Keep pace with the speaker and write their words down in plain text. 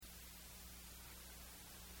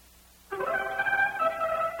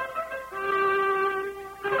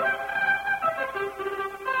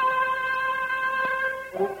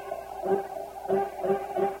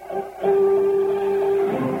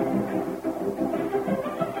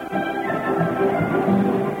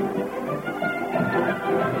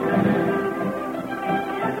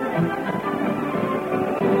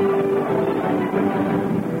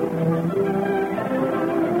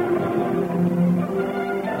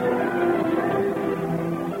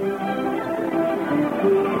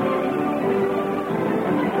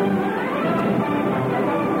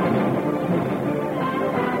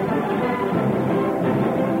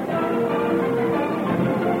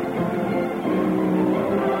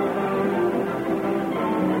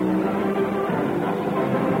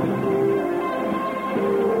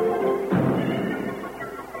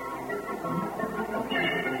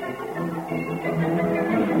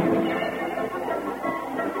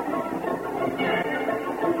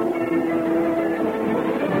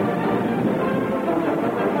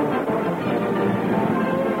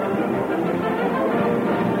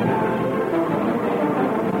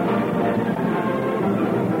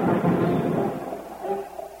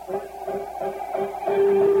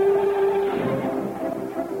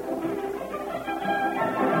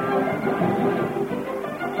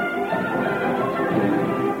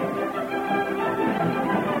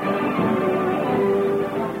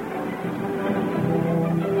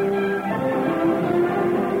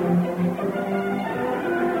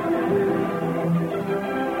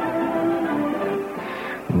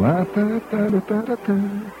You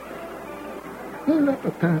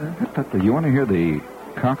want to hear the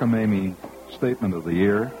cockamamie statement of the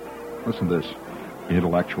year? Listen to this. The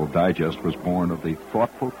Intellectual Digest was born of the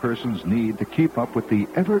thoughtful person's need to keep up with the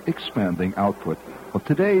ever-expanding output of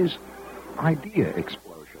today's idea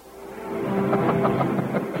explosion.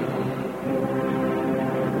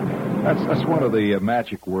 That's one of the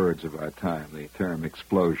magic words of our time, the term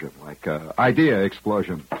explosion, like idea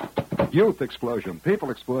explosion, youth explosion, people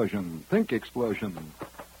explosion, think explosion,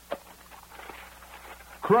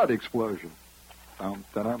 crud explosion.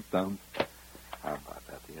 Dum-da-dum-dum. How about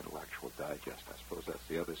that, the Intellectual Digest? I suppose that's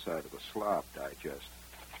the other side of the Slav Digest.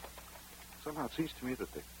 Somehow it seems to me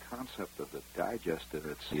that the concept of the digestive,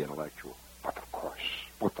 it's the intellectual. But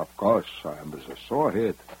of course, I'm as a sore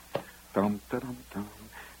head. Dum-da-dum-dum.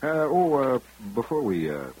 Before we,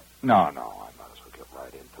 no, I might as well get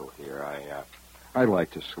right into it here. I'd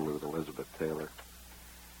like to salute Elizabeth Taylor.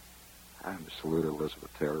 I haven't saluted Elizabeth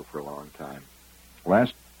Taylor for a long time.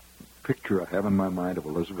 Last picture I have in my mind of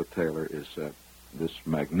Elizabeth Taylor is this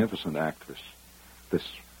magnificent actress, this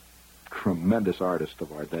tremendous artist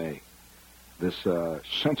of our day, this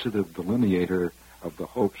sensitive delineator of the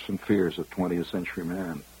hopes and fears of 20th century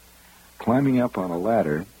man, climbing up on a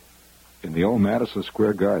ladder in the old Madison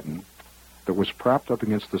Square Garden that was propped up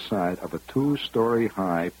against the side of a 2-story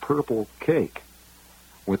high purple cake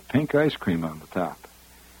with pink ice cream on the top.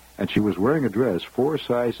 And she was wearing a dress 4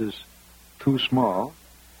 sizes too small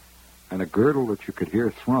and a girdle that you could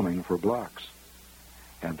hear thrumming for blocks.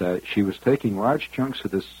 And she was taking large chunks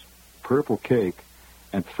of this purple cake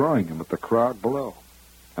and throwing them at the crowd below.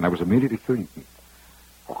 And I was immediately thinking,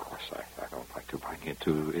 of course, I don't like to bring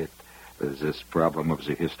into it. There's this problem of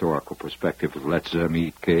the historical perspective. Let them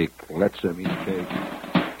eat cake. Let them eat cake.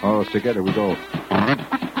 Oh, together we go.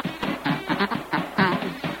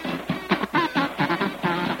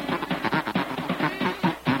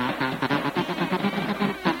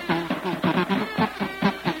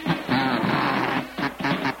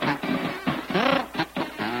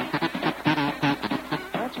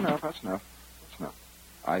 That's enough.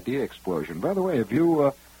 Idea explosion. By the way, have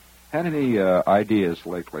you had any ideas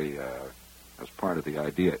lately as part of the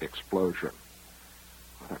idea explosion?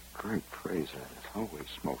 What a great phrase that is. Holy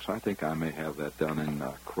smokes. I think I may have that done in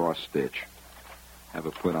cross-stitch. Have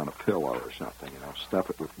it put on a pillow or something, stuff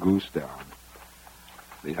it with goose down.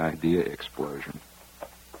 The idea explosion.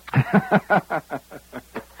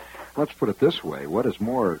 Let's put it this way. What is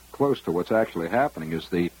more close to what's actually happening is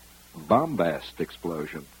the bombast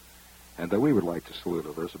explosion. And we would like to salute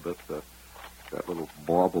Elizabeth, that little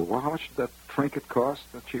bauble. Well, how much did that trinket cost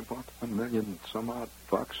that she bought? $1 million some odd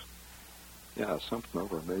bucks? Yeah, something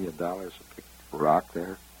over $1 million, a big rock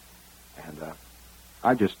there. And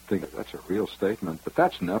I just think that's a real statement. But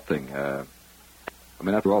that's nothing.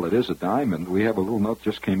 After all, it is a diamond. We have a little note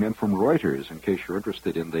just came in from Reuters, in case you're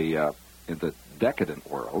interested in the decadent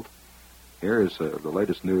world. Here is the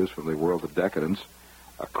latest news from the world of decadence.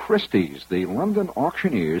 Christie's, the London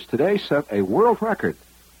auctioneers, today set a world record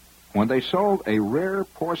when they sold a rare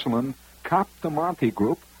porcelain Cap de Monte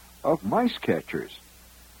group of mice catchers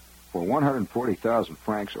for 140,000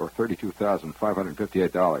 francs or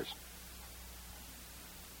 $32,558.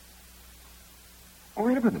 Oh,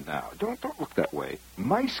 wait a minute now. Don't look that way.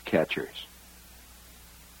 Mice catchers.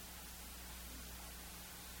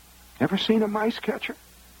 Ever seen a mice catcher?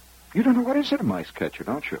 You don't know what is it, a mice catcher,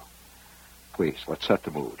 don't you? Please, let's set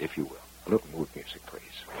the mood, if you will. A little mood music, please.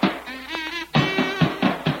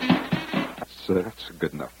 That's a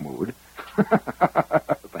good enough mood.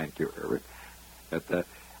 Thank you, Herbert.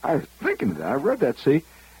 I was thinking of that. I read that, see,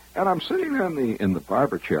 and I'm sitting there in the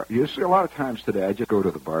barber chair. You see, a lot of times today, I just go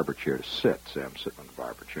to the barber chair to sit. See, I'm sitting in the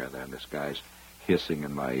barber chair there, and this guy's hissing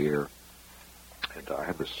in my ear. And I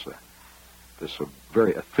have this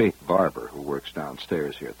very effete barber who works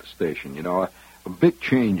downstairs here at the station. A big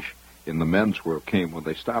change in the men's world came when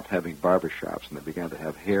they stopped having barbershops and they began to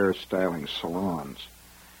have hair styling salons.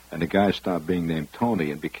 And the guy stopped being named Tony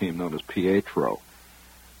and became known as Pietro,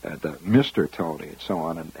 and Mr. Tony, and so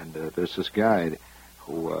on. And there's this guy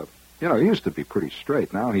who, he used to be pretty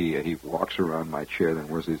straight. Now he walks around my chair and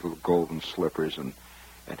wears these little golden slippers, and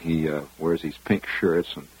he wears these pink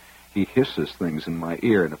shirts, and he hisses things in my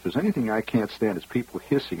ear. And if there's anything I can't stand, it's people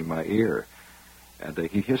hissing in my ear. And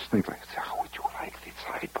he hisses things like, "How would you like this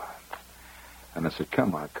sideburn?" And I said,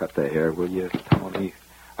 "Come on, cut the hair, will you, Tony?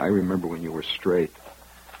 I remember when you were straight,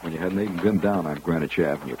 when you hadn't even been down on Greenwich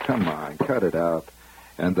Avenue. Come on, cut it out."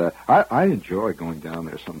 And I enjoy going down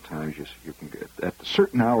there sometimes. You can get, at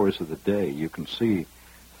certain hours of the day, you can see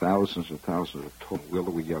thousands and thousands of tall,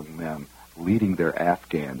 willowy young men leading their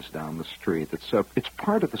Afghans down the street. It's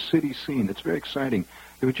part of the city scene. It's very exciting.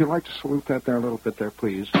 Would you like to salute that there a little bit there,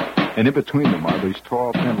 please? And in between them are these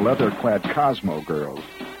tall, thin, leather-clad Cosmo girls.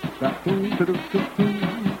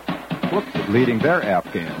 Look, leading their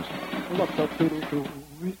Afghans.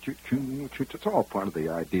 It's all part of the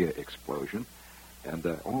idea explosion. And,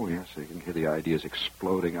 oh, yes, you can hear the ideas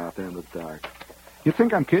exploding out there in the dark. You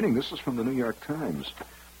think I'm kidding? This is from the New York Times.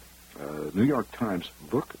 New York Times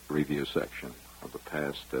book review section of the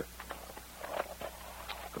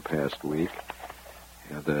past week.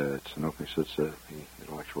 And it's an opening, so it's the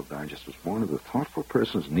Intellectual Digest was born of the thoughtful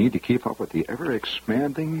person's need to keep up with the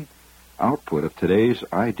ever-expanding output of today's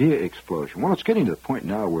idea explosion. Well, it's getting to the point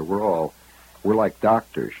now where we're like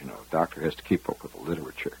doctors, you know. A doctor has to keep up with the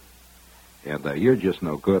literature. And you're just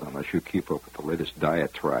no good unless you keep up with the latest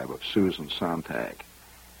diatribe of Susan Sontag.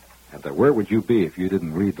 And where would you be if you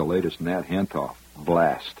didn't read the latest Nat Hentoff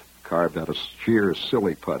blast, carved out of sheer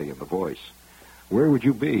silly putty in the voice? Where would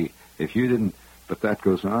you be if you didn't? But that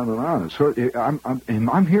goes on and on. And so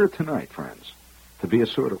I'm here tonight, friends, to be a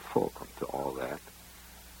sort of fulcrum to all that.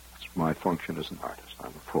 It's my function as an artist. I'm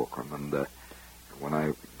a fulcrum. And when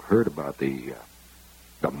I heard about the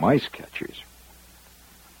mice catchers,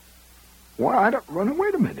 well,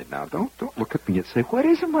 wait a minute now. Don't look at me and say, what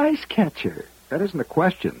is a mice catcher? That isn't a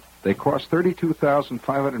question. They cost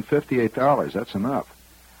 $32,558. That's enough.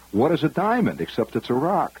 What is a diamond except it's a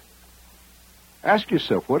rock? Ask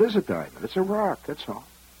yourself, what is a diamond? It's a rock, that's all.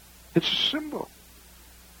 It's a symbol.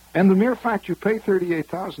 And the mere fact you pay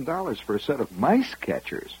 $38,000 for a set of mice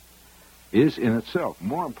catchers is in itself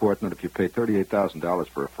more important than if you pay $38,000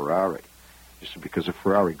 for a Ferrari. Just because a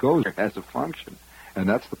Ferrari goes, it has a function. And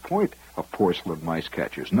that's the point of porcelain mice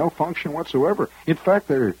catchers. No function whatsoever. In fact,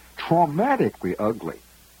 they're traumatically ugly.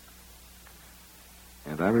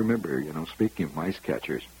 And I remember, speaking of mice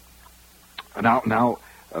catchers, now,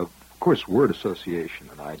 of course, word association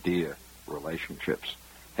and idea relationships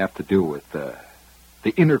have to do with the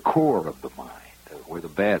inner core of the mind, where the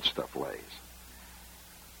bad stuff lays.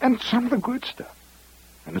 And some of the good stuff.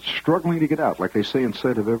 And it's struggling to get out. Like they say,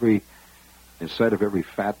 inside of every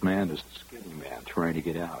fat man is a skinny man trying to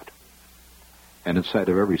get out. And inside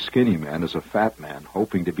of every skinny man is a fat man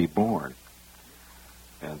hoping to be born.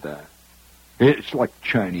 And it's like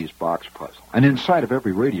Chinese box puzzle. And inside of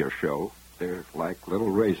every radio show, they're like little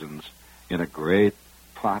raisins in a great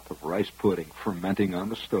pot of rice pudding fermenting on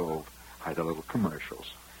the stove. Hide the little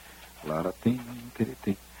commercials. Now,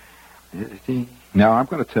 I'm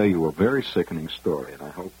going to tell you a very sickening story, and I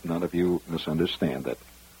hope none of you misunderstand it.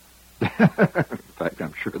 In fact,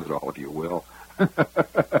 I'm sure that all of you will.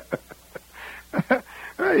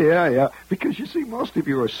 Yeah. Because, you see, most of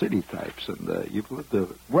you are city types, and you've lived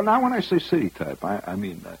well, now when I say city type, I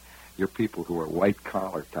mean you're people who are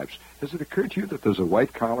white-collar types. Has it occurred to you that there's a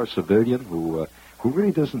white-collar civilian who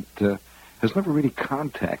really doesn't, has never really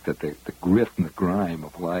contacted the grit and the grime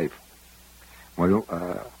of life? Well,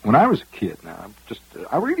 when I was a kid,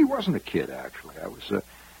 I really wasn't a kid, actually.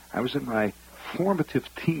 I was in my formative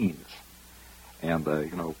teens. And,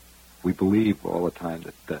 we believe all the time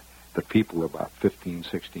that the people about 15,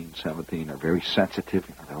 16, 17 are very sensitive.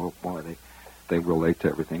 Oh, boy, they relate to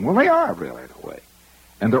everything. Well, they are, really, in a way.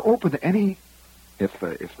 And they're open to any, if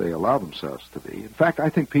they allow themselves to be. In fact, I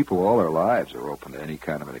think people all their lives are open to any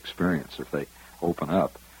kind of an experience if they open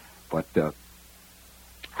up. But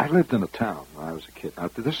I lived in a town when I was a kid. Now,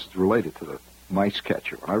 this is related to the mice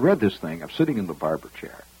catcher. When I read this thing, I'm sitting in the barber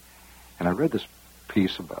chair, and I read this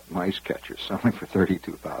piece about mice catchers selling for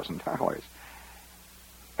 $32,000.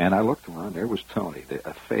 And I looked around. There was Tony, the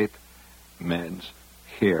effete men's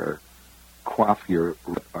hair coiffure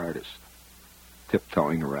artist,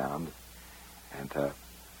 tiptoeing around. And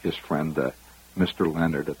his friend, Mr.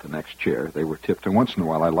 Leonard, at the next chair. They were tiptoeing. Once in a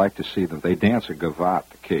while, I like to see them. They dance a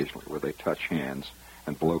gavotte occasionally, where they touch hands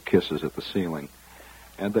and blow kisses at the ceiling.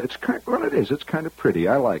 And it's it's kind of pretty.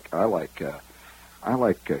 I like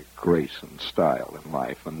grace and style in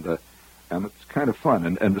life, and it's kind of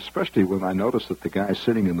fun. And especially when I noticed that the guy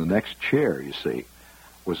sitting in the next chair, you see,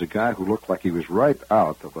 was a guy who looked like he was right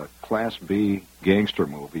out of a Class B gangster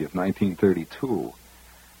movie of 1932.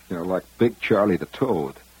 Like Big Charlie the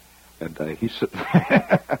Toad. And he's sitting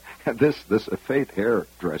and this effete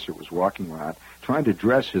hairdresser was walking around trying to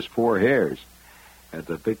dress his four hairs. And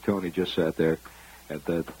Big Tony just sat there and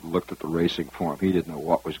looked at the racing form. He didn't know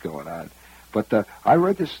what was going on. But I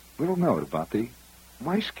read this little note about the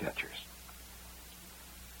mice catchers.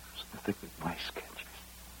 I think of mice catchers.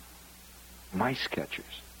 Mice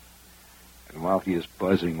catchers. And while he is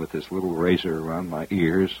buzzing with this little razor around my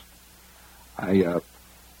ears, I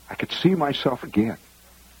could see myself again.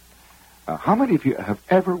 How many of you have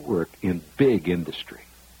ever worked in big industry?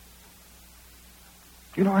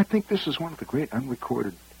 You know, I think this is one of the great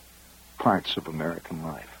unrecorded parts of American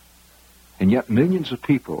life. And yet millions of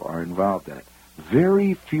people are involved in it.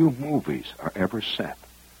 Very few movies are ever set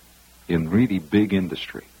in really big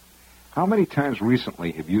industry. How many times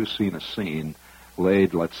recently have you seen a scene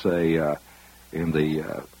laid, let's say, in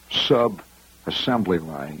the sub-assembly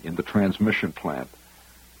line in the transmission plant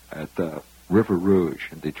at River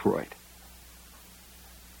Rouge in Detroit?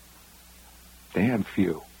 Damn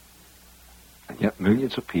few. And yet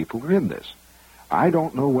millions of people are in this. I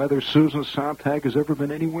don't know whether Susan Sontag has ever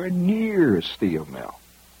been anywhere near a steel mill.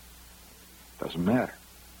 Doesn't matter.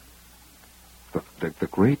 The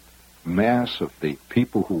great mass of the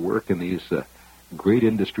people who work in these great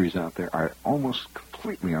industries out there are almost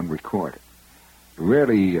completely unrecorded. You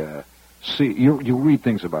rarely see, you'll read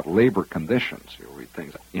things about labor conditions, you'll read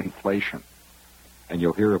things like inflation, and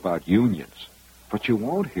you'll hear about unions, but you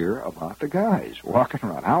won't hear about the guys walking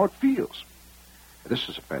around, how it feels. This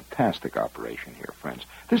is a fantastic operation here, friends.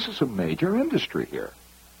 This is a major industry here.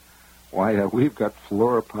 Why, we've got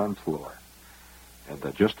floor upon floor.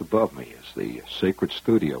 And just above me is the sacred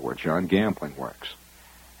studio where John Gambling works.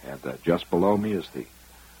 And just below me is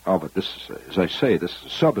but this is, as I say, this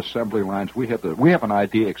is sub-assembly lines. We have an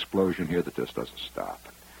idea explosion here that just doesn't stop.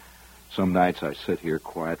 Some nights I sit here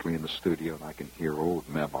quietly in the studio and I can hear old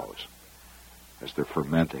memos as they're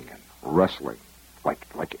fermenting and rustling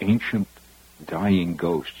like ancient dying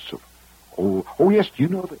ghosts of old. Oh yes, you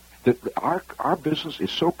know that our business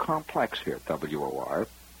is so complex here at WOR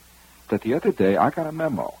that the other day I got a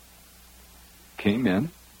memo. Came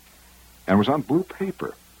in and was on blue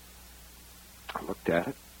paper. I looked at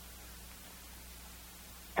it,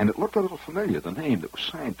 and it looked a little familiar, the name that was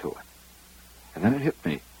signed to it. And then it hit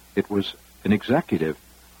me. It was an executive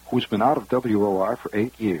who's been out of WOR for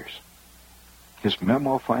 8 years. His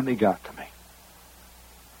memo finally got to me.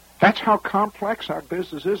 That's how complex our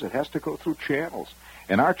business is. It has to go through channels.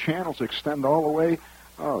 And our channels extend all the way.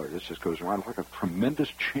 Oh, this just goes around like a tremendous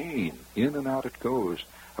chain. In and out it goes.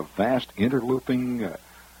 A vast interlooping,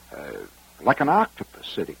 like an octopus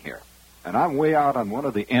sitting here. And I'm way out on one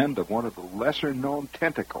of the end of one of the lesser-known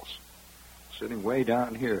tentacles, sitting way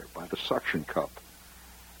down here by the suction cup.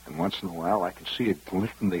 And once in a while I can see it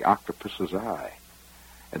glint in the octopus's eye.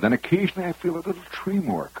 And then occasionally I feel a little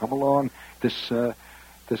tremor come along this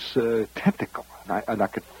tentacle. And I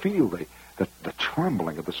could feel the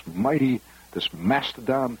trembling of this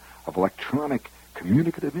mastodon of electronic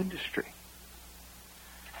communicative industry.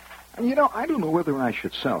 And, you know, I don't know whether I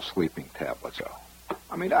should sell sleeping tablets, though.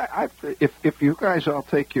 I mean, if you guys all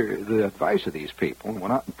take the advice of these people and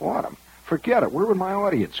went out and bought them, forget it. Where would my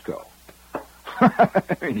audience go?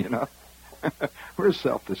 I mean, you know, we're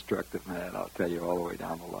self-destructive, man, I'll tell you, all the way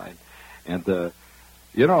down the line. And,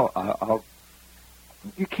 you know,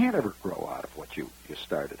 you can't ever grow out of what you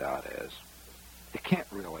started out as. You can't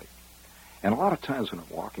really. And a lot of times when I'm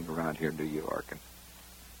walking around here in New York and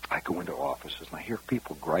I go into offices and I hear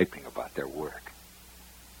people griping about their work.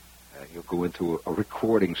 You'll go into a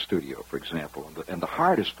recording studio, for example, and the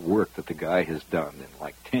hardest work that the guy has done in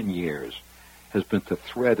like 10 years has been to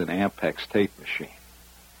thread an Ampex tape machine.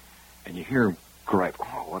 And you hear him gripe,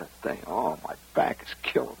 oh, what a thing. Oh, my back is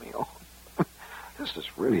killing me. Oh, this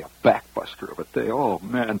is really a backbuster of a day. Oh,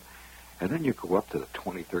 man. And then you go up to the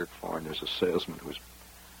 23rd floor and there's a salesman who's,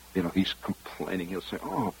 you know, he's complaining. He'll say,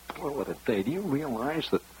 oh, boy, what a day. Do you realize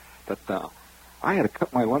that I had to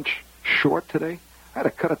cut my lunch short today? I had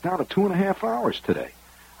to cut it down to 2.5 hours today.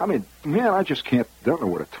 I mean, man, I just don't know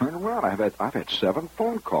where to turn around. I've had 7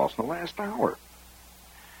 phone calls in the last hour.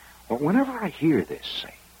 Well, whenever I hear this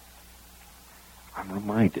say, I'm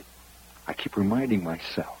reminded. I keep reminding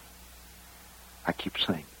myself. I keep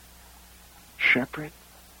saying, Shepherd?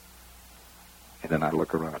 And then I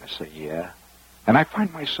look around and say, yeah. And I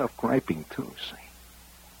find myself griping too, see.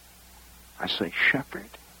 I say, Shepherd?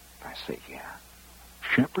 I say, yeah.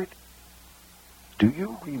 Shepherd? Do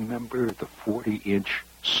you remember the 40-inch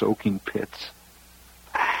soaking pits?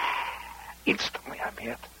 Instantly I'm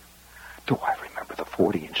hit. Do I remember the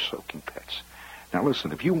 40-inch soaking pits? Now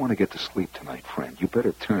listen, if you want to get to sleep tonight, friend, you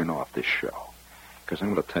better turn off this show. Because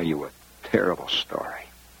I'm going to tell you a terrible story.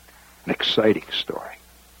 An exciting story.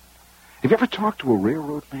 Have you ever talked to a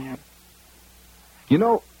railroad man? You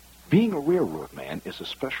know, being a railroad man is a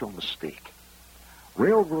special mystique.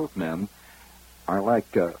 Railroad men are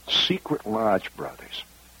like secret lodge brothers.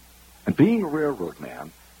 And being a railroad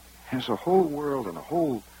man has a whole world and a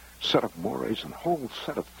whole set of mores and a whole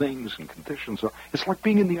set of things and conditions. It's like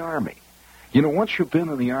being in the Army. You know, once you've been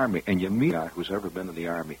in the Army and you meet a guy who's ever been in the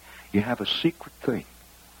Army, you have a secret thing.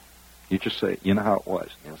 You just say, you know how it was.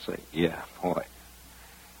 And you'll say, yeah, boy.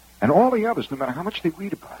 And all the others, no matter how much they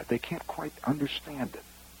read about it, they can't quite understand it.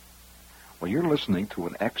 Well, you're listening to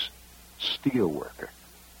an ex-steel worker.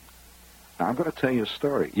 Now, I'm going to tell you a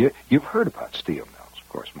story. You've heard about steel mills, of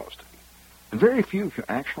course, most of you. And very few of you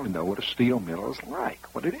actually know what a steel mill is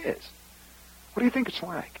like, what it is. What do you think it's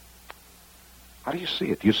like? How do you see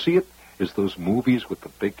it? Do you see it as those movies with the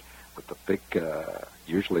big,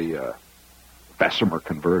 usually Bessemer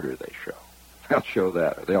converter they show? They'll show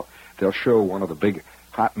that. Or they'll show one of the big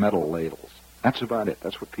hot metal ladles. That's about it.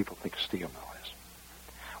 That's what people think a steel mill is.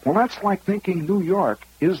 Well, that's like thinking New York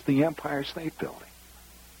is the Empire State Building.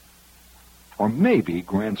 Or maybe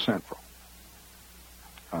Grand Central.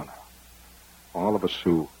 Oh, no. All of us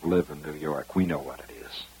who live in New York, we know what it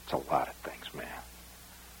is. It's a lot of things, man.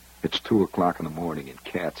 It's 2 o'clock in the morning in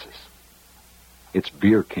Katz's. It's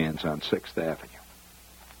beer cans on 6th Avenue.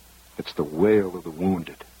 It's the wail of the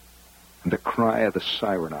wounded and the cry of the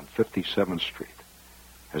siren on 57th Street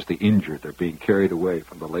as the injured are being carried away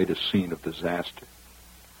from the latest scene of disaster.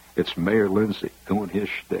 It's Mayor Lindsay doing his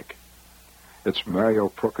shtick. It's Mario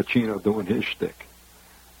Procaccino doing his shtick.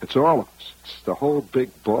 It's all of us. It's the whole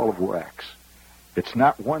big ball of wax. It's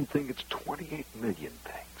not one thing, it's 28 million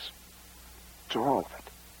things. It's all of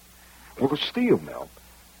it. Well, the steel mill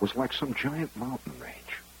was like some giant mountain range.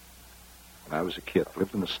 When I was a kid, I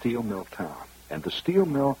lived in a steel mill town, and the steel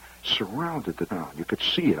mill surrounded the town. You could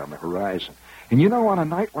see it on the horizon. And you know, on a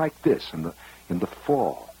night like this, in the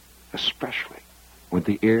fall, especially, when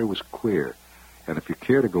the air was clear, and if you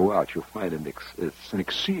care to go out, you'll find it's an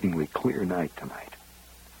exceedingly clear night tonight.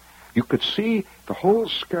 You could see the whole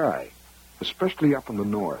sky, especially up in the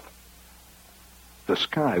north. The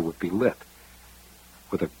sky would be lit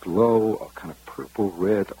with a glow, a kind of purple,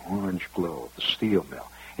 red, orange glow of the steel mill.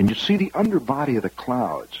 And you'd see the underbody of the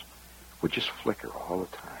clouds would just flicker all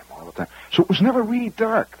the time. So it was never really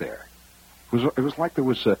dark there. It was like there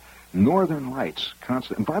was northern lights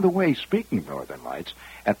constant. And by the way, speaking of northern lights,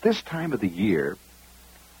 at this time of the year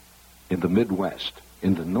in the Midwest,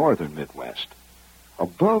 in the northern Midwest,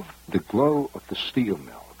 above the glow of the steel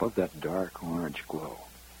mill, above that dark orange glow,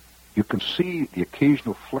 you can see the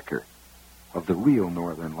occasional flicker of the real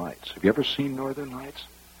northern lights. Have you ever seen northern lights?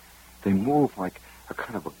 They move like a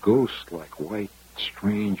kind of a ghost-like white,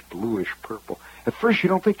 strange, bluish purple. At first, you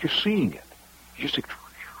don't think you're seeing it. You just think,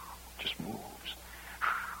 just moves.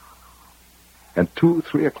 And 2,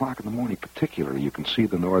 3 o'clock in the morning particularly, you can see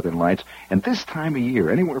the northern lights. And this time of year,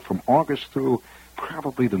 anywhere from August through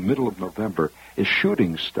probably the middle of November, is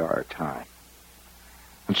shooting star time.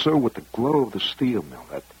 And so with the glow of the steel mill,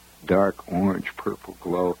 that dark orange-purple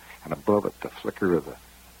glow, and above it the flicker of the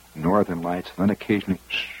northern lights, and then occasionally,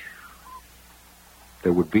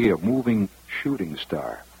 there would be a moving shooting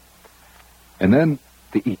star. And then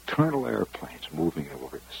the eternal airplanes moving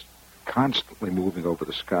over this, constantly moving over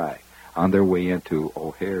the sky on their way into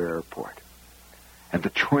O'Hare Airport. And the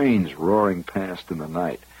trains roaring past in the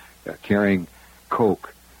night, carrying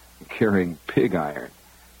coke, and carrying pig iron,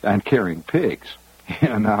 and carrying pigs in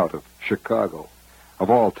and out of Chicago, of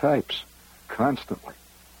all types, constantly.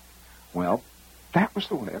 Well, that was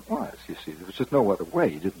the way it was, you see. There was just no other way.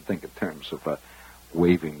 You didn't think in terms of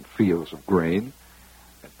waving fields of grain.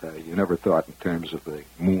 You never thought in terms of the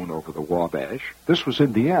moon over the Wabash. This was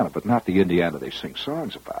Indiana, but not the Indiana they sing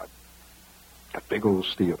songs about. That big old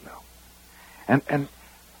steel mill. And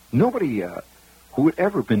nobody who had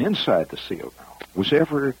ever been inside the steel mill was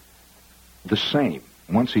ever the same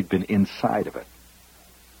once he'd been inside of it.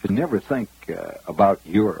 You'd never think about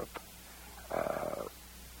Europe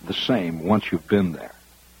the same once you've been there.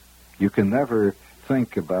 You can never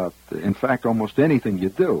think about, in fact, almost anything you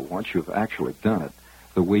do once you've actually done it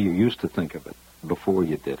the way you used to think of it before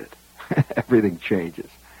you did it. Everything changes.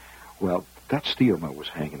 Well, that steel mill was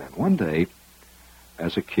hanging in. One day,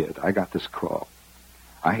 as a kid, I got this call.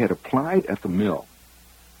 I had applied at the mill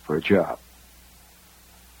for a job.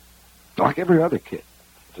 Like every other kid.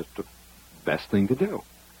 Just the best thing to do.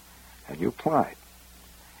 And you applied.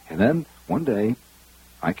 And then, one day,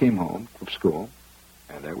 I came home from school,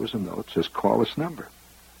 and there was a note that says, call this number.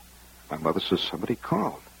 My mother says, somebody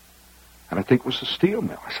called. And I think it was the steel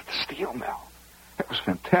mill. I said, the steel mill? That was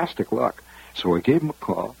fantastic luck. So I gave him a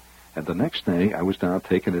call, and the next day I was down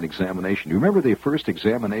taking an examination. You remember the first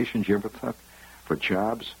examinations you ever took for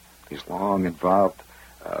jobs? These long, involved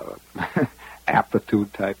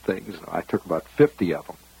aptitude-type things. I took about 50 of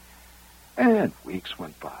them. And weeks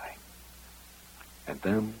went by. And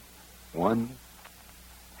then one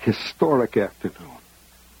historic afternoon,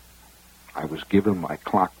 I was given my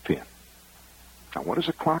clock pin. Now, what is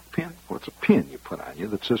a clock pin? Well, it's a pin you put on you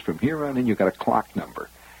that says from here on in you got a clock number.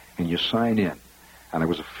 and you sign in. And I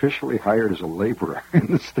was officially hired as a laborer in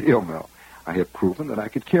the steel mill. I had proven that I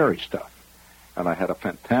could carry stuff, and I had a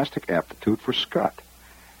fantastic aptitude for scut,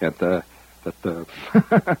 and I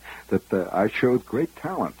showed great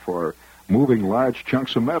talent for moving large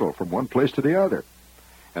chunks of metal from one place to the other.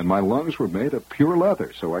 And my lungs were made of pure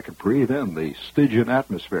leather, so I could breathe in the Stygian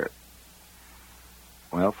atmosphere.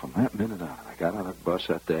 Well, from that minute on, I got on that bus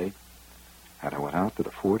that day, and I went out to the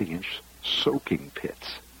 40-inch soaking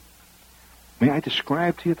pits. May I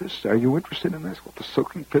describe to you this? Are you interested in this, what the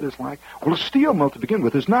soaking pit is like? Well, a steel mill, to begin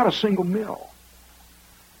with, is not a single mill.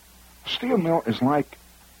 A steel mill is like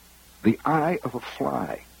the eye of a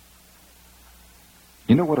fly.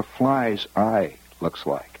 You know what a fly's eye looks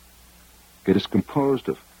like? It is composed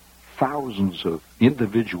of thousands of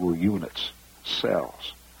individual units,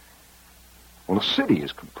 cells. Well, a city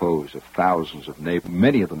is composed of thousands of neighbors,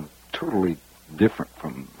 many of them totally different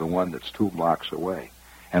from the one that's 2 blocks away,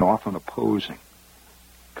 and often opposing,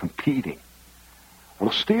 competing. Well,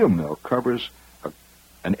 a steel mill covers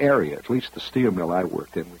an area, at least the steel mill I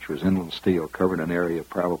worked in, which was Inland Steel, covered an area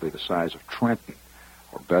probably the size of Trenton,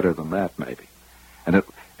 or better than that maybe. And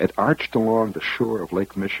it arched along the shore of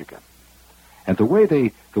Lake Michigan. And the way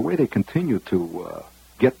they continued to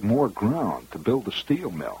get more ground to build the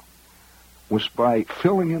steel mill was by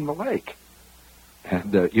filling in the lake.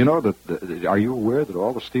 And you know that are you aware that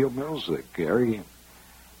all the steel mills, Gary and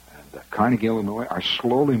Carnegie, Illinois, are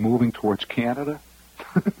slowly moving towards Canada?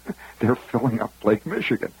 They're filling up Lake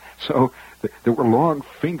Michigan. So there were long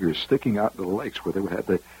fingers sticking out into the lakes where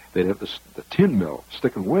they'd have the tin mill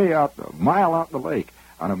sticking way out, a mile out in the lake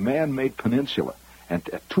on a man-made peninsula. And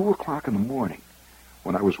at 2 o'clock in the morning,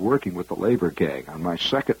 when I was working with the labor gang on my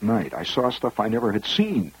second night, I saw stuff I never had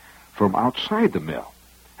seen from outside the mill.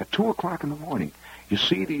 At 2 o'clock in the morning, you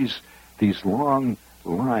see these long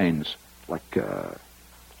lines like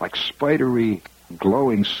spidery,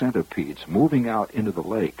 glowing centipedes moving out into the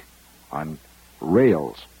lake on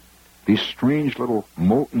rails. These strange little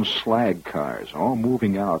molten slag cars all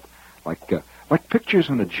moving out like pictures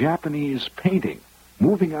in a Japanese painting,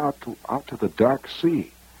 moving out to the dark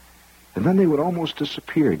sea. And then they would almost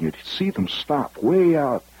disappear, and you'd see them stop way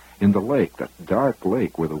out in the lake, that dark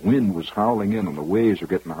lake where the wind was howling in and the waves were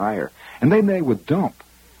getting higher. And then they would dump.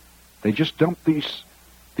 They just dumped these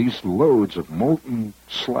loads of molten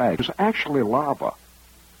slag. It was actually lava.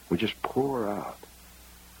 Would just pour out.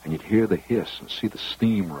 And you'd hear the hiss and see the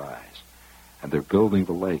steam rise. And they're building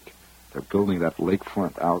the lake. They're building that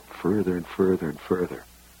lakefront out further and further and further.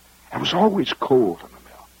 It was always cold in the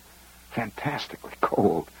mill. Fantastically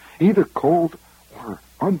cold. Either cold or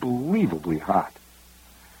unbelievably hot.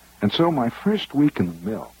 And so my first week in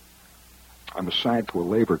the mill, I'm assigned to a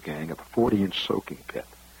labor gang at the 40-inch soaking pit.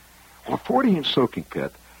 Well, a 40-inch soaking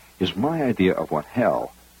pit is my idea of what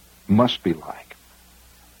hell must be like.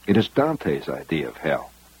 It is Dante's idea of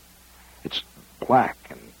hell. It's black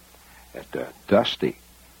and dusty,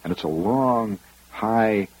 and it's a long,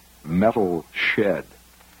 high metal shed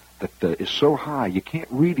that is so high you can't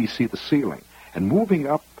really see the ceiling. And moving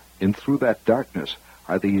up in through that darkness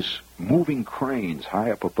are these moving cranes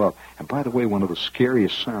high up above. And by the way, one of the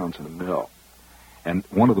scariest sounds in the mill, and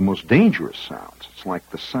one of the most dangerous sounds, it's like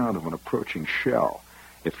the sound of an approaching shell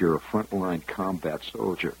if you're a frontline combat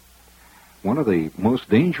soldier. One of the most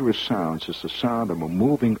dangerous sounds is the sound of a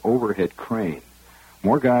moving overhead crane.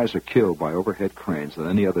 More guys are killed by overhead cranes than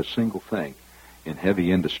any other single thing in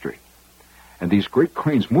heavy industry. And these great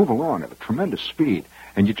cranes move along at a tremendous speed,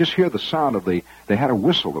 and you just hear the sound of they had a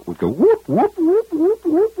whistle that would go whoop, whoop, whoop, whoop,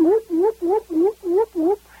 whoop, whoop, whoop, whoop, whoop, whoop,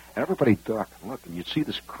 whoop. And everybody duck and look, and you'd see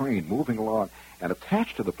this crane moving along, and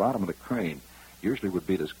attached to the bottom of the crane usually would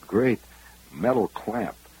be this great metal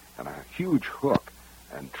clamp and a huge hook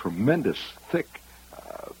and tremendous thick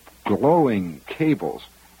glowing cables,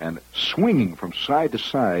 and swinging from side to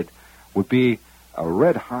side would be a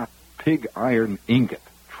red-hot pig iron ingot.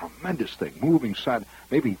 Tremendous thing, moving side,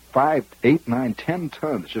 maybe 5, 8, 9, 10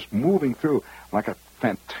 tons, just moving through like a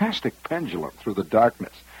fantastic pendulum through the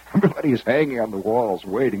darkness. Everybody is hanging on the walls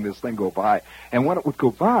waiting this thing go by. And when it would go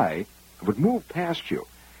by, it would move past you.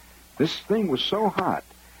 This thing was so hot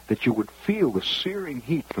that you would feel the searing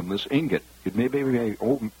heat from this ingot. Maybe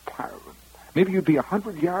you'd be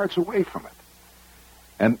 100 yards away from it.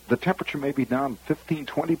 And the temperature may be down 15,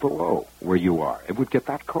 20 below where you are. It would get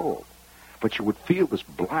that cold. But you would feel this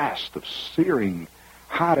blast of searing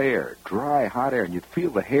hot air, dry hot air, and you'd feel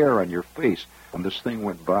the hair on your face when this thing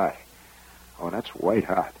went by. Oh, that's white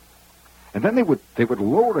hot. And then they would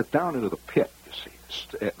lower it down into the pit, you see.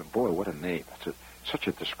 Boy, what a name. It's such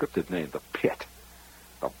a descriptive name, the pit,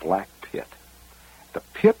 the black pit. The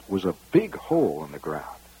pit was a big hole in the ground.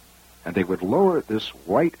 And they would lower this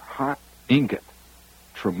white hot ingot,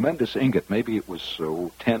 tremendous ingot, maybe it was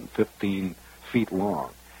 10, 15 feet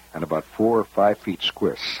long, and about 4 or 5 feet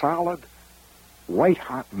square, solid white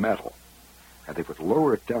hot metal. And they would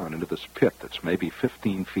lower it down into this pit that's maybe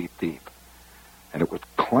 15 feet deep. And it would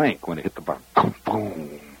clank when it hit the bottom. Boom,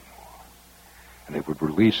 boom. And they would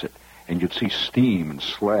release it. And you'd see steam and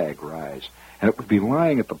slag rise. And it would be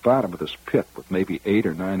lying at the bottom of this pit with maybe 8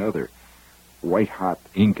 or 9 other white-hot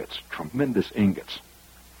ingots, tremendous ingots.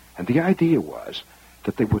 And the idea was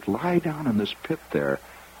that they would lie down in this pit there,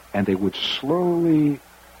 and they would slowly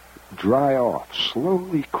dry off,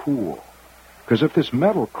 slowly cool. Because if this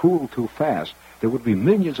metal cooled too fast, there would be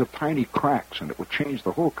millions of tiny cracks, and it would change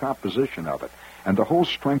the whole composition of it and the whole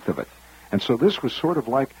strength of it. And so this was sort of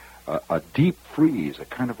like a deep freeze, a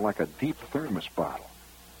kind of like a deep thermos bottle.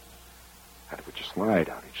 And it would just lie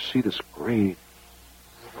down. You'd see this great,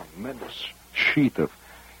 tremendous sheath of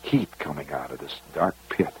heat coming out of this dark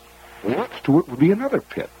pit. Next to it would be another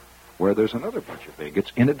pit, where there's another bunch of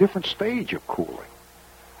ingots in a different stage of cooling.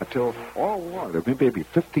 Until all along, there may be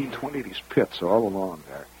 15, 20 of these pits all along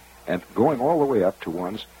there, and going all the way up to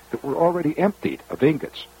ones that were already emptied of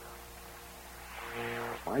ingots.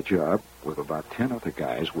 My job, with about 10 other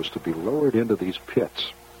guys, was to be lowered into these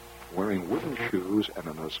pits, wearing wooden shoes and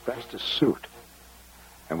an asbestos suit.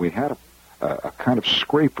 And we had a kind of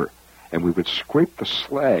scraper, and we would scrape the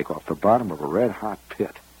slag off the bottom of a red-hot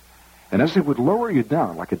pit. And as they would lower you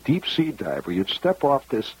down, like a deep-sea diver, you'd step off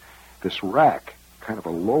this rack, kind of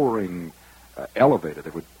a lowering elevator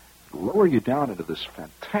that would lower you down into this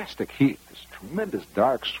fantastic heat, this tremendous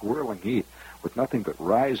dark swirling heat with nothing but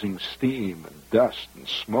rising steam and dust and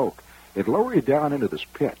smoke. It'd lower you down into this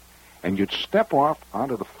pit, and you'd step off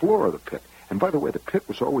onto the floor of the pit. And by the way, the pit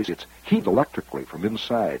was always, it's heat electrically from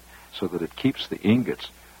inside so that it keeps the ingots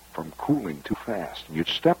from cooling too fast. And you'd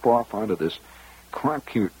step off onto this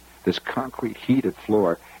concrete heated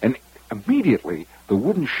floor, and immediately the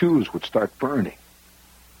wooden shoes would start burning.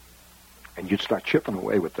 And you'd start chipping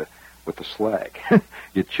away with the slag.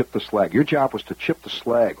 You'd chip the slag. Your job was to chip the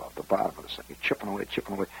slag off the bottom of the thing. You're chipping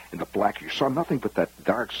away in the black. You saw nothing but that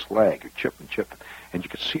dark slag. You're chipping, and you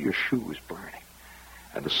could see your shoes burning,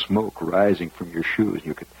 and the smoke rising from your shoes.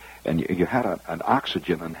 You had an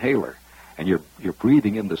oxygen inhaler, and you're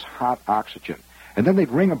breathing in this hot oxygen. And then they'd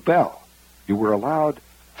ring a bell. You were allowed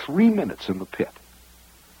 3 minutes in the pit.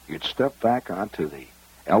 You'd step back onto the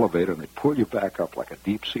elevator, and they'd pull you back up like a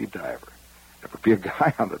deep-sea diver. There would be a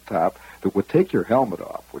guy on the top that would take your helmet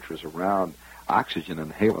off, which was a round oxygen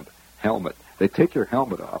inhalant helmet. They'd take your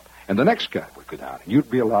helmet off, and the next guy would go down, and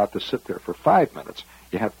you'd be allowed to sit there for 5 minutes.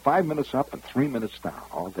 You had 5 minutes up and 3 minutes down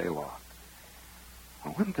all day long.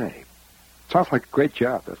 Well, one day, sounds like a great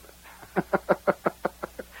job, doesn't it?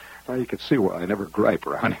 Now you can see why I never gripe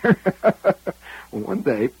around here. Well, one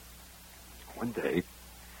day,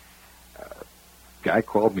 guy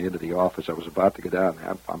called me into the office. I was about to go down.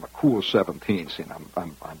 I'm a cool 17. See,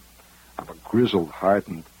 I'm a grizzled,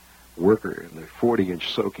 hardened worker in the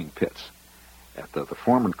 40-inch soaking pits. And the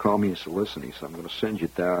foreman called me and said, "Listen," he said, "I'm going to send you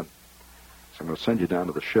down. So I'm going to send you down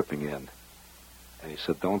to the shipping end." And he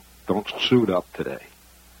said, "Don't suit up today.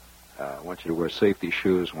 I want you to wear safety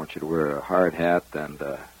shoes. I want you to wear a hard hat and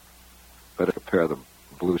better a pair of the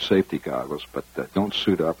blue safety goggles. But don't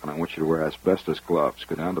suit up. And I want you to wear asbestos gloves.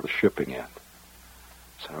 Go down to the shipping end."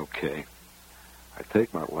 I said, "Okay." I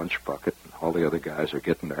take my lunch bucket, and all the other guys are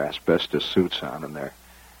getting their asbestos suits on and their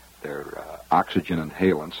oxygen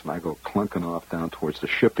inhalants, and I go clunking off down towards the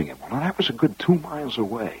shipping end. Well, that was a good 2 miles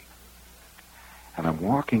away. And I'm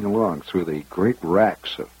walking along through the great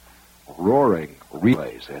racks of roaring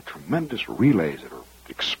relays. They had tremendous relays that are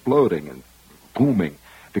exploding and booming,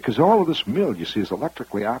 because all of this mill, you see, is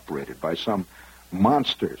electrically operated by some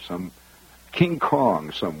monster, some King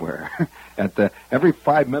Kong somewhere. And every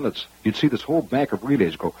 5 minutes, you'd see this whole bank of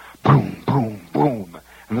relays go boom, boom, boom,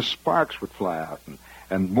 and the sparks would fly out,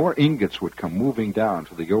 and more ingots would come moving down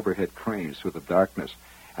to the overhead cranes through the darkness,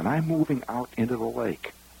 and I'm moving out into the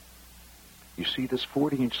lake. You see this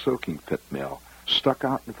 40-inch soaking pit mill stuck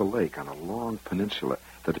out into the lake on a long peninsula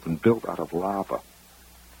that had been built out of lava.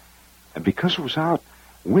 And because it was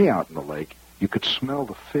way out in the lake, you could smell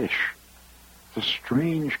the fish. It's a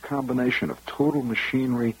strange combination of total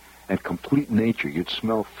machinery and complete nature. You'd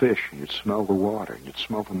smell fish, and you'd smell the water, and you'd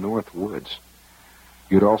smell the north woods.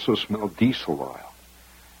 You'd also smell diesel oil.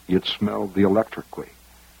 You'd smell the electrically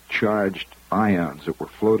charged ions that were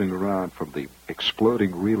floating around from the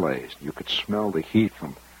exploding relays. You could smell the heat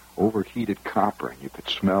from overheated copper, and you could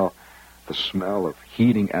smell the smell of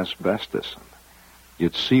heating asbestos. And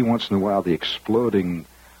you'd see once in a while the exploding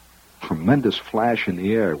tremendous flash in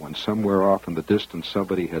the air when somewhere off in the distance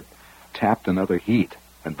somebody had tapped another heat.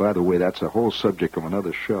 And by the way, that's a whole subject of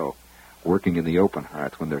another show, working in the open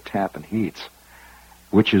hearts when they're tapping heats,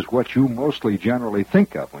 which is what you mostly generally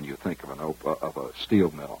think of when you think of a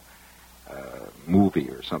steel mill movie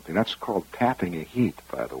or something. That's called tapping a heat,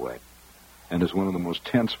 by the way, and is one of the most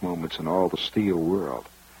tense moments in all the steel world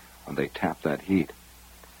when they tap that heat.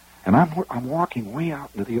 And I'm walking way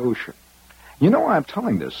out into the ocean. You know why I'm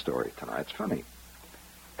telling this story tonight? It's funny.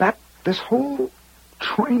 This whole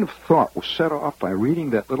train of thought was set off by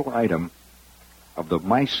reading that little item of the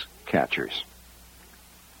mice catchers.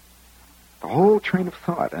 The whole train of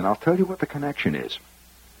thought, and I'll tell you what the connection is.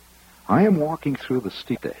 I am walking through the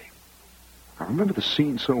steel day. I remember the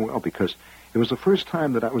scene so well because it was the first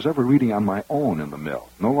time that I was ever reading on my own in the mill.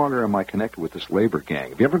 No longer am I connected with this labor gang.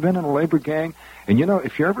 Have you ever been in a labor gang? And you know,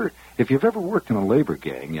 if you've ever worked in a labor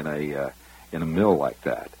gang in a mill like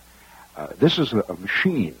that, this is a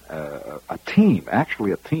machine, a team,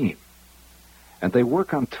 actually a team, and they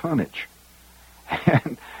work on tonnage.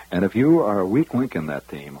 And if you are a weak link in that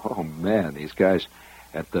team, oh man, these guys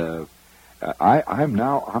I'm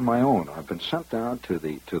now on my own. I've been sent down to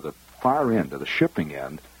the far end, to the shipping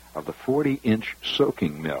end of the 40-inch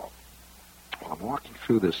soaking mill. Well, I'm walking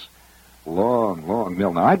through this long, long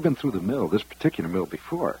mill. Now, I'd been through the mill, this particular mill,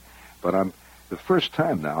 before, but the first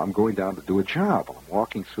time now I'm going down to do a job. Well, I'm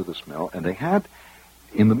walking through this mill, and they had,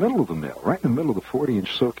 in the middle of the mill, right in the middle of the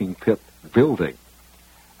 40-inch soaking pit building,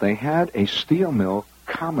 they had a steel mill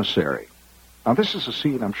commissary. Now, this is a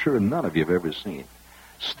scene I'm sure none of you have ever seen.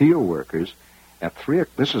 Steel workers at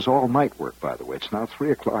this is all night work, by the way. It's now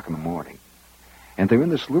 3 o'clock in the morning. And they're in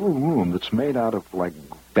this little room that's made out of, like,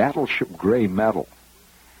 battleship gray metal.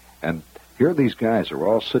 And here these guys are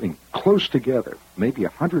all sitting close together, maybe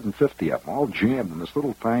 150 of them, all jammed in this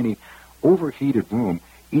little tiny, overheated room,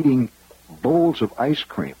 eating bowls of ice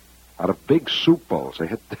cream out of big soup bowls. They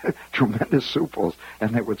had tremendous soup bowls,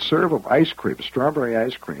 and they would serve them ice cream, strawberry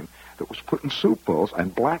ice cream, that was put in soup bowls,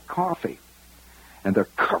 and black coffee. And they're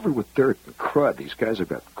covered with dirt and crud. These guys have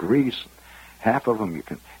got grease. And half of them, you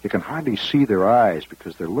can hardly see their eyes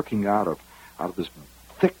because they're looking out of this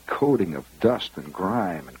thick coating of dust and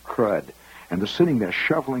grime and crud. And they're sitting there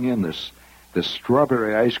shoveling in this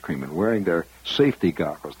strawberry ice cream and wearing their safety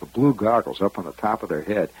goggles, the blue goggles up on the top of their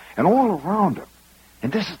head, and all around them.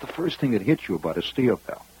 And this is the first thing that hits you about a steel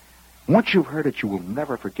mill. Once you've heard it, you will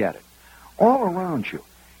never forget it. All around you,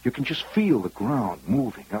 you can just feel the ground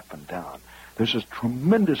moving up and down. There's this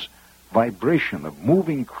tremendous vibration of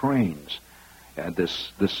moving cranes and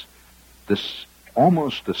this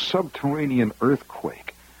almost a subterranean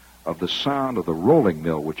earthquake of the sound of the rolling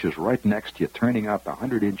mill, which is right next to you, turning out the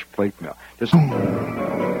 100-inch plate mill.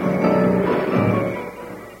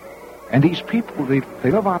 And these people, they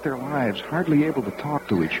live out their lives hardly able to talk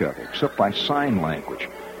to each other, except by sign language.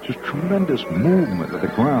 Just tremendous movement of the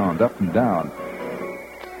ground up and down.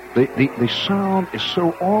 The sound is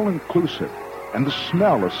so all-inclusive, and the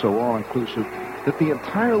smell is so all-inclusive, that the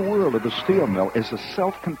entire world of the steel mill is a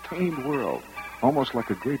self-contained world, almost like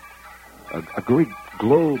a great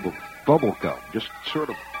globe of bubble gum, just sort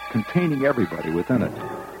of containing everybody within it.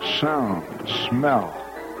 Sound, smell,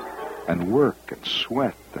 and work, and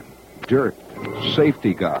sweat, and dirt, and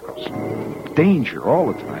safety goggles. Danger,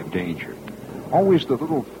 all the time, danger. Always the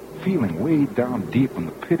little feeling way down deep in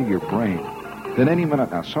the pit of your brain that any minute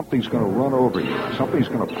now something's going to run over you, something's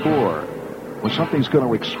going to pour, or something's going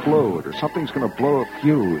to explode, or something's going to blow a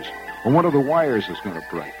fuse, or one of the wires is going to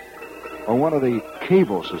break, or one of the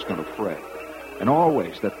cables is going to fray. And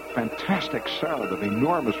always that fantastic sound of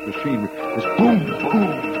enormous machinery is boom, boom,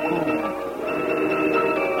 boom.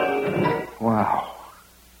 Wow.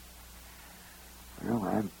 Well,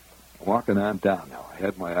 I'm walking on down now. I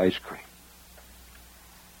had my ice cream.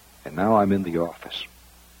 And now I'm in the office.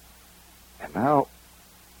 And now,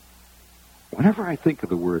 whenever I think of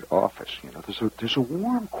the word office, you know, there's a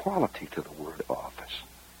warm quality to the word office.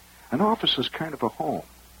 An office is kind of a home.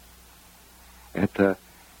 And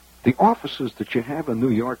the offices that you have in New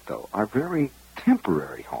York, though, are very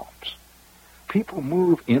temporary homes. People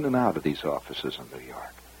move in and out of these offices in New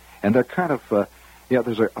York. And they're kind of,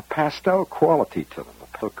 there's a pastel quality to them,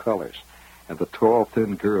 the pale colors, and the tall,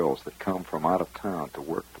 thin girls that come from out of town to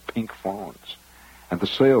work the pink phones, and the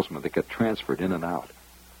salesmen that get transferred in and out.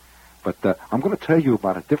 But I'm going to tell you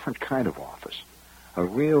about a different kind of office, a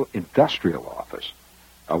real industrial office,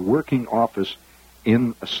 a working office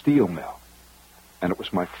in a steel mill. And it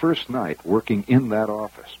was my first night working in that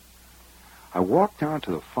office. I walked down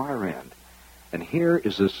to the far end, and here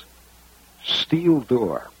is this steel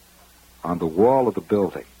door on the wall of the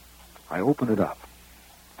building. I open it up,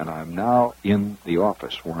 And I'm now in the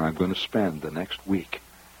office where I'm going to spend the next week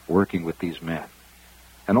working with these men.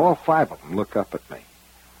 And all 5 of them look up at me.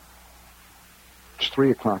 It's 3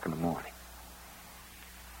 o'clock in the morning.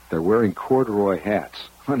 They're wearing corduroy hats,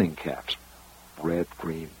 hunting caps, red,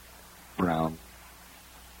 green, brown.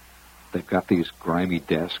 They've got these grimy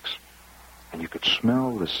desks, and you could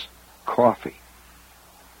smell this coffee.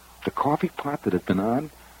 The coffee pot that had been on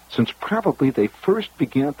since probably they first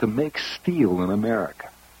began to make steel in America.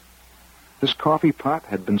 This coffee pot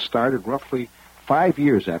had been started roughly 5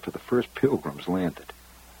 years after the first Pilgrims landed,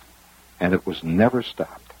 and it was never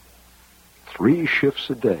stopped. 3 shifts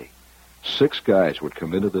a day. 6 guys would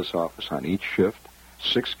come into this office on each shift.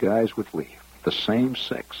 6 guys would leave. The same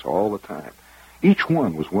 6 all the time. Each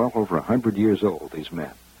one was well over 100 years old, these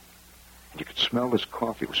men. And you could smell this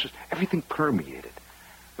coffee. It was just, everything permeated.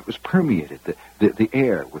 It was permeated, the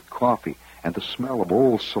air with coffee and the smell of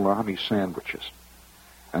old salami sandwiches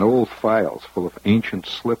and old files full of ancient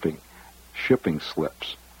shipping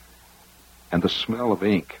slips and the smell of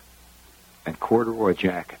ink and corduroy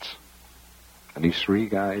jackets. And these 3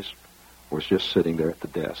 guys were just sitting there at the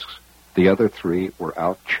desks. The other 3 were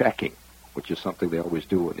out checking, which is something they always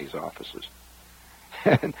do in these offices.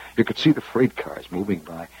 And you could see the freight cars moving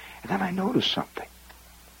by. And then I noticed something.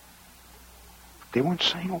 They weren't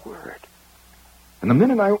saying a word. And the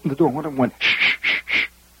minute I opened the door, one of them went, shh, shh, shh, shh.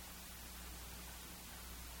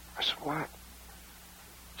 I said, what?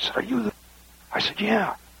 He said, are you the... I said,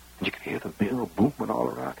 yeah. And you could hear the mill booming all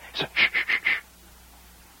around. He said, shh, shh, shh, shh.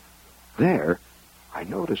 There, I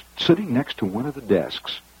noticed, sitting next to one of the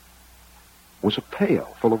desks, was a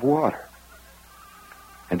pail full of water.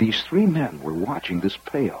 And these 3 men were watching this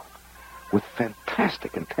pail with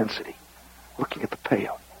fantastic intensity, looking at the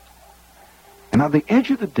pail. And on the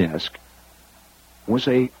edge of the desk was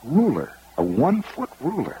a ruler, a 1-foot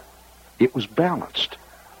ruler. It was balanced,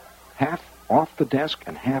 half off the desk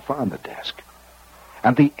and half on the desk.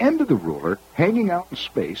 And the end of the ruler, hanging out in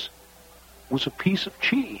space, was a piece of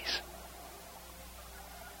cheese.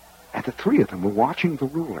 And the 3 of them were watching the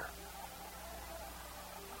ruler.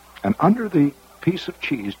 And under the piece of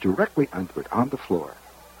cheese, directly under it, on the floor,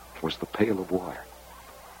 was the pail of water.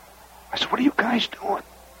 I said, what are you guys doing?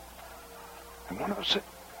 And one of them said,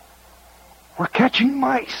 we're catching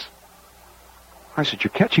mice. I said, you're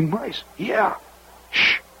catching mice? Yeah.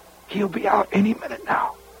 Shh. He'll be out any minute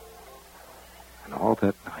now. And all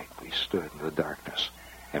that night we stood in the darkness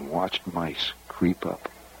and watched mice creep up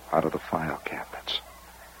out of the file cabinets,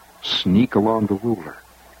 sneak along the ruler,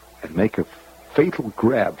 and make a fatal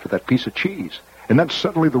grab for that piece of cheese. And then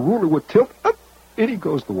suddenly the ruler would tilt, up, in he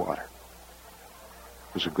goes the water.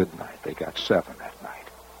 It was a good night. They got 7 that night.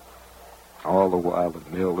 All the while the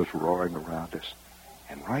mill is roaring around us.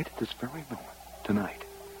 And right at this very moment, tonight,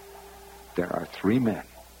 there are 3 men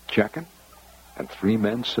checking and 3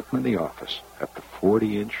 men sitting in the office at the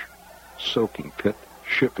 40-inch soaking pit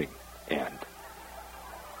shipping end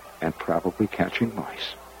and probably catching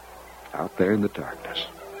mice out there in the darkness.